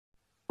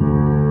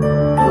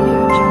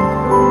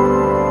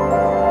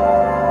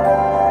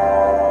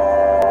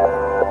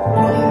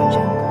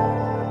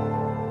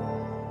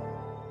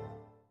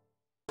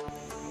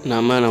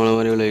நம்மள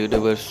மாதிரி உள்ள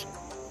யூடியூபர்ஸ்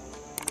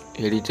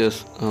எடிட்டர்ஸ்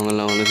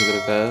அவங்கெல்லாம் ஒன்று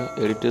சேர்க்குறக்காக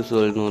எடிட்டர்ஸ்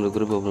வேர்ல்டுன்னு ஒரு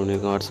குரூப் ஓப்பன்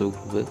பண்ணியிருக்கோம், வாட்ஸ்அப்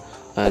குரூப்பு.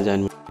 அதை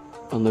ஜாயின் பண்ணி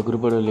அந்த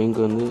குரூப்போட லிங்க்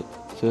வந்து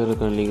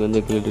சேர்றதுக்கான லிங்க்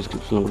வந்து கீழே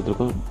டிஸ்கிரிப்ஷனில்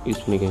கொடுத்துருக்கோம்,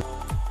 யூஸ் பண்ணிக்கோங்க.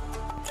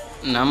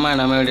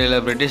 நம்ம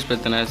வீடியோவில் பிரிட்டிஷ்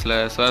பற்றின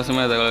சில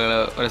சுவாரஸ்யமான தகவல்களை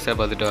வரிசையாக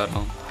பார்த்துட்டு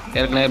வரோம்.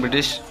 ஏற்கனவே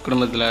பிரிட்டிஷ்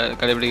குடும்பத்தில்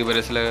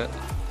கடைபிடிக்கப்படுற சில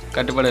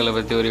கட்டுப்பாடுகளை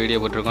பற்றி ஒரு வீடியோ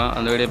போட்டிருக்கோம்.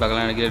 அந்த வீடியோ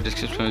பார்க்கலாம், எனக்கு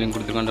டிஸ்கிரிப்ஷன் லிங்க்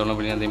கொடுத்துருக்கோம், டவுன்லோட்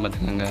பண்ணி அதையும்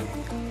பார்த்துக்கோங்க.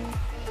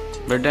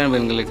 பிரிட்டன்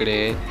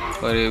பெண்களுக்கிடையே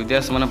ஒரு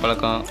வித்தியாசமான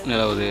பழக்கம்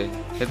நிலவுது.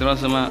 எத்தனை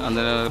வருஷமாக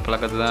அந்த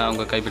பழக்கத்தை தான்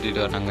அவங்க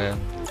கைப்பற்றிட்டு வராங்க.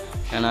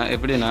 ஏன்னா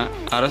எப்படின்னா,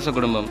 அரச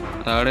குடும்பம்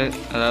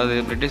அதாவது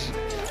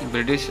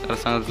பிரிட்டிஷ்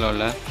அரசாங்கத்தில்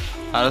உள்ள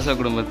அரச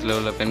குடும்பத்தில்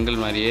உள்ள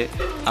பெண்கள் மாதிரியே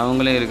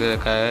அவங்களே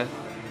இருக்கிறதுக்காக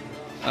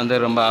வந்து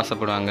ரொம்ப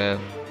ஆசைப்படுவாங்க.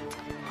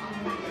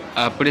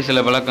 அப்படி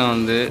சில பழக்கம்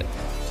வந்து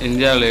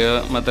இந்தியாவிலேயோ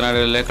மற்ற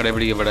நாடுகளில்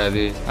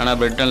கடைபிடிக்கப்படாது. ஆனால்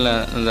பிரிட்டனில்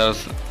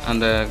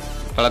அந்த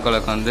பழக்க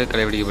வழக்கம் வந்து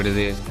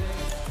கடைபிடிக்கப்படுது.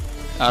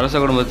 அரச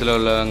குடும்பத்தில்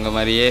உள்ளவங்க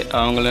மாதிரியே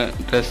அவங்களும்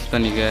ட்ரெஸ்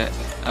பண்ணிக்க,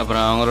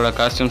 அப்புறம் அவங்களோட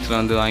காஸ்டியூம்ஸில்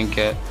வந்து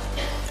வாங்கிக்க,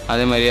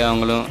 அதே மாதிரியே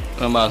அவங்களும்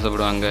ரொம்ப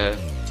ஆசைப்படுவாங்க.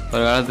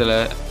 ஒரு காலத்தில்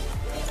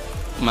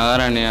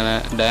மகாராணியான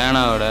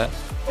டயானாவோட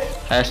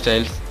ஹேர்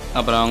ஸ்டைல்ஸ்,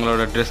 அப்புறம்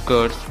அவங்களோட ட்ரெஸ்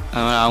கோட்ஸ்,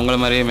 அவங்கள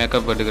மாதிரியே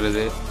மேக்கப்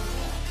போட்டுக்கிறது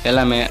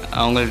எல்லாமே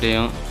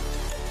அவங்கள்ட்டையும்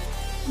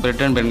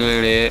பிரிட்டன்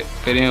பெண்களிடையே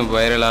பெரிய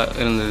வைரலாக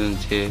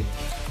இருந்துச்சு.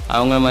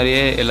 அவங்கள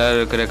மாதிரியே எல்லோரும்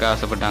இருக்கிறதுக்கு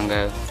ஆசைப்பட்டாங்க.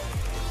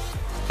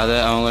 அதை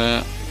அவங்க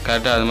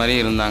கரெக்டாக அது மாதிரி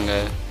இருந்தாங்க.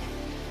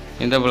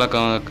 இந்த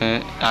பழக்கம்க்கு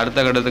அடுத்த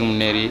கட்டத்துக்கு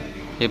முன்னேறி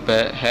இப்போ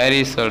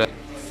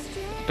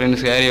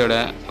பிரின்ஸ் ஹேரியோட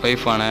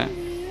ஒய்ஃபான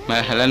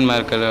ஹெலன்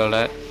மார்க்கலோட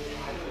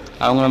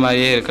அவங்கள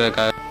மாதிரியே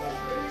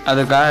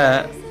அதுக்காக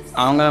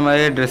அவங்கள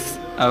மாதிரியே ட்ரெஸ்,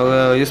 அவங்க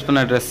யூஸ்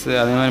பண்ண ட்ரெஸ்ஸு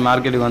அதே மாதிரி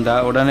மார்க்கெட்டுக்கு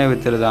வந்தால் உடனே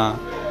விற்றுருதான்.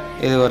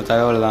 இது ஒரு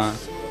தகவல் தான்.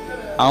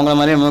 அவங்கள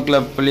மாதிரியே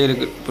மூக்கில் புள்ளி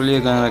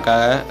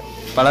இருக்கிறதுக்காக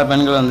பல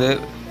பெண்கள் வந்து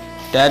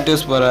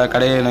டேட்டூஸ் போகிற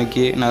கடையை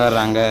நோக்கி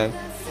நகர்றாங்க.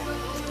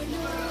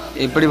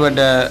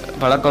 இப்படிப்பட்ட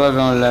பழக்க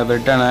வழக்கம் உள்ள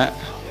பிரிட்டனை,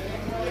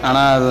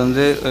 ஆனால் அது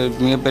வந்து ஒரு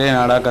மிகப்பெரிய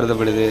நாடாக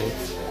கருதப்படுது.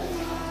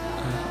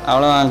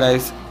 அவ்வளோதான்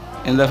கைஸ்.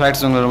 இந்த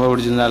ஃபேக்ட்ஸ் உங்களுக்கு ரொம்ப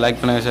பிடிச்சிருந்தா லைக்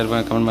பண்ணுங்கள், ஷேர்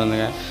பண்ணுங்கள், கமெண்ட்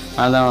பண்ணுங்கள்.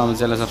 அதான் நம்ம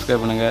சேனலை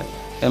சப்ஸ்கிரைப் பண்ணுங்கள்.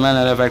 இது மாதிரி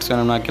நிறைய ஃபேக்ட்ஸ்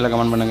வேணும்னா கீழே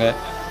கமெண்ட் பண்ணுங்கள்,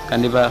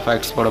 கண்டிப்பாக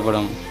ஃபேக்ட்ஸ்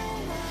போடப்படும்.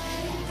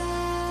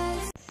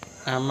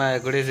 நம்ம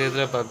கூடிய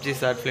சீக்கிரத்தில் பப்ஜி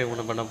ஷார்ட் ஃபிலிம்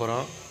ஒன்று பண்ண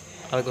போகிறோம்.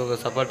 அதுக்கு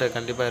உங்கள் சப்போர்ட்டு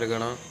கண்டிப்பாக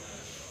இருக்கணும்.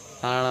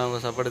 அதனால்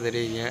உங்கள் சப்போர்ட்டு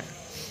தெரிவிங்க.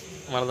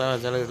 மறந்தாம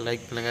சேனலுக்கு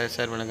லைக் பண்ணுங்கள்,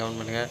 ஷேர் பண்ணுங்கள்,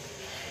 கமெண்ட் பண்ணுங்கள்.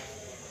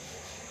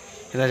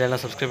 இதை சேனலை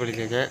சப்ஸ்கிரைப்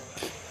பண்ணிக்கோங்க.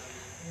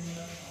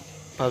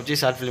 பப்ஜி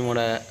ஷார்ட்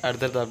ஃபிலிமோட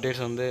அடுத்தடுத்த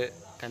அப்டேட்ஸ் வந்து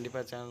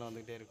கண்டிப்பாக சேனலில்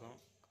வந்துக்கிட்டே இருக்கும்.